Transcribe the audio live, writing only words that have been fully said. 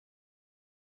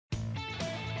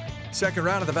Second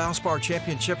round of the Valspar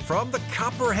Championship from the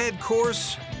Copperhead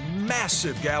Course.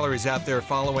 Massive galleries out there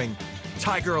following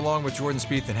Tiger along with Jordan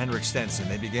Spieth and Henrik Stenson.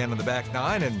 They began on the back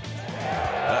nine, and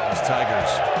that was Tiger's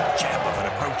gem of an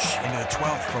approach into the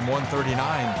 12th from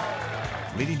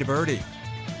 139, leading to birdie.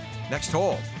 Next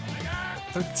hole,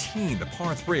 13, the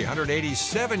par 3,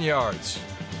 187 yards.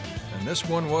 And this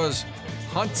one was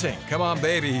hunting. Come on,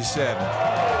 baby, he said.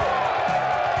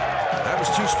 That was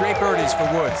 2 straight birdies for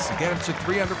Woods to get him to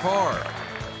 3 under par.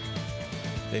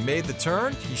 They made the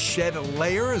turn. He shed a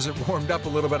layer as it warmed up a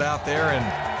little bit out there, and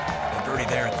a birdie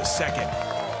there at the second.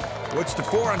 Woods to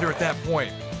 4 under at that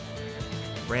point.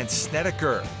 Brandt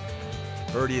Snedeker,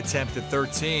 birdie attempt at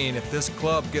 13. If this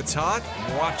club gets hot,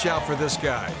 watch out for this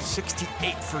guy.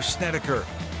 68 for Snedeker.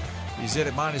 He's in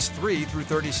at -3 through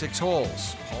 36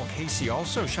 holes. Paul Casey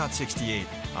also shot 68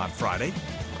 on Friday.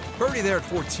 Birdie there at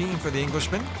 14 for the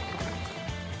Englishman.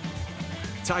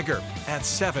 Tiger at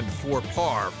 7 for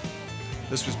par.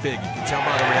 This was big. You can tell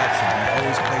by the reaction. He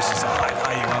always places a high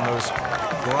value on those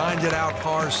grinded out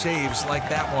par saves like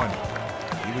that one.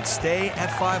 He would stay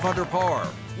at 5 under par,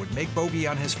 would make bogey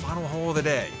on his final hole of the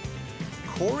day.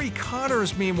 Corey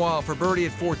Connors, meanwhile, for birdie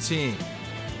at 14.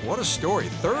 What a story.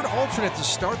 Third alternate to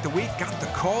start the week, got the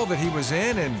call that he was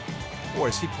in, and boy,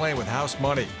 is he playing with house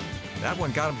money. That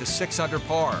one got him to 6 under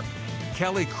par.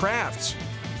 Kelly Crafts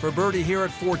for birdie here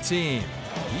at 14.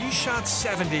 He shot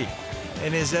 70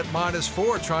 and is at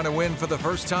 -4, trying to win for the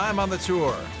first time on the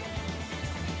tour.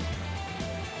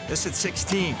 This at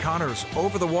 16, Connors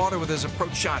over the water with his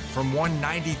approach shot from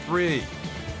 193.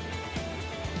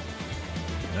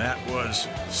 That was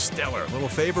stellar. A little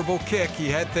favorable kick. He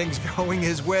had things going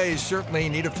his way. Certainly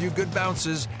need a few good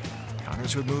bounces.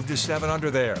 Connors would move to 7 under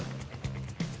there.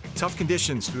 Tough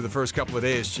conditions through the first couple of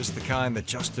days, just the kind that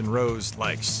Justin Rose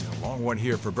likes. A long one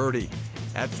here for birdie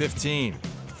at 15.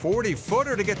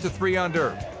 40-footer to get to 3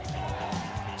 under.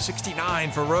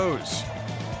 69 for Rose.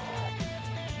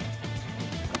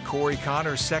 Corey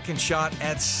Connors' second shot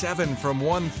at 7 from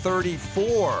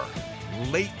 134.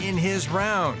 Late in his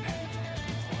round,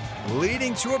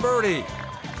 leading to a birdie.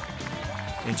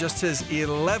 In just his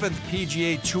 11th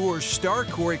PGA Tour start,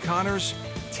 Corey Connors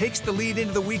takes the lead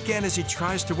into the weekend as he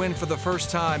tries to win for the first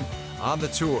time on the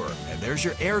tour. And there's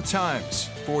your air times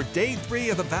for day 3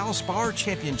 of the Valspar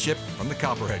Championship from the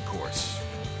Copperhead Course.